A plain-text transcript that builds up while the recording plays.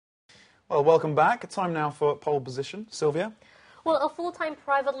Well, welcome back. Time now for pole position. Sylvia? Well, a full-time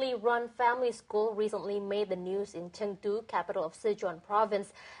privately run family school recently made the news in Chengdu, capital of Sichuan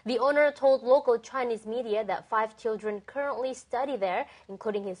province. The owner told local Chinese media that 5 children currently study there,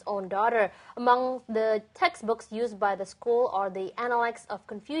 including his own daughter. Among the textbooks used by the school are the Analects of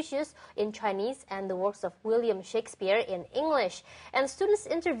Confucius in Chinese and the works of William Shakespeare in English. And students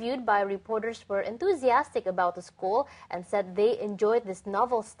interviewed by reporters were enthusiastic about the school and said they enjoyed this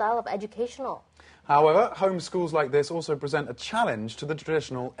novel style of educational. However, home schools like this also present a challenge to the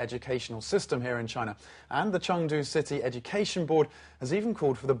traditional educational system here in China. And the Chengdu City Education Board has even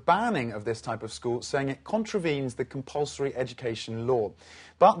called for the banning of this type of school, saying it contravenes the compulsory education law.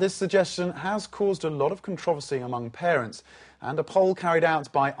 But this suggestion has caused a lot of controversy among parents. And a poll carried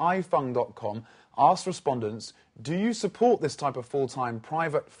out by ifeng.com asked respondents, do you support this type of full-time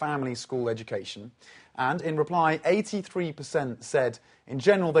private family school education? And in reply, 83% said in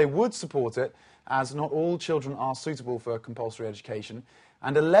general they would support it, as not all children are suitable for compulsory education,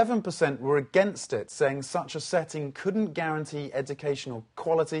 and 11% were against it, saying such a setting couldn't guarantee educational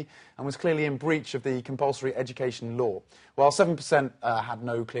quality and was clearly in breach of the compulsory education law, while 7% had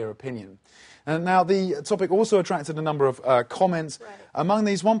no clear opinion. And now, the topic also attracted a number of comments. Right. Among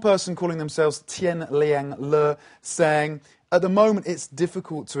these, one person calling themselves Tian Liang Le, saying, at the moment it's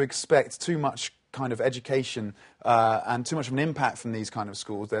difficult to expect too much kind of education and too much of an impact from these kind of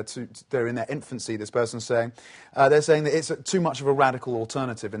schools. They're in their infancy, this person's saying. They're saying that it's too much of a radical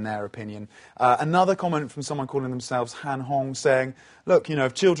alternative, in their opinion. Another comment from someone calling themselves Han Hong saying, look, you know,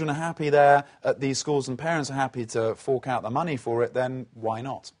 if children are happy there at these schools and parents are happy to fork out the money for it, then why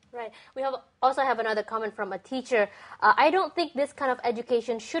not? Right. We also have another comment from a teacher. I don't think this kind of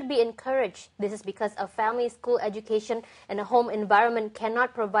education should be encouraged. This is because a family school education and a home environment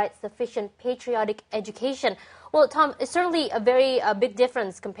cannot provide sufficient patriotic education. Well, Tom, it's certainly a very big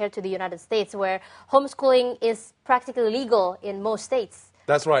difference compared to the United States, where homeschooling is practically legal in most states.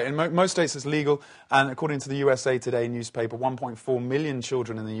 That's right. In most states it's legal, and according to the USA Today newspaper, 1.4 million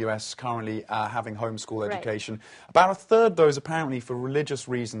children in the US currently are having homeschool education. Right. About a third, those apparently for religious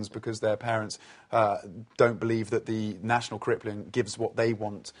reasons, because their parents don't believe that the national curriculum gives what they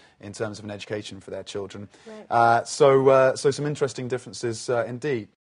want in terms of an education for their children. Right. So some interesting differences indeed.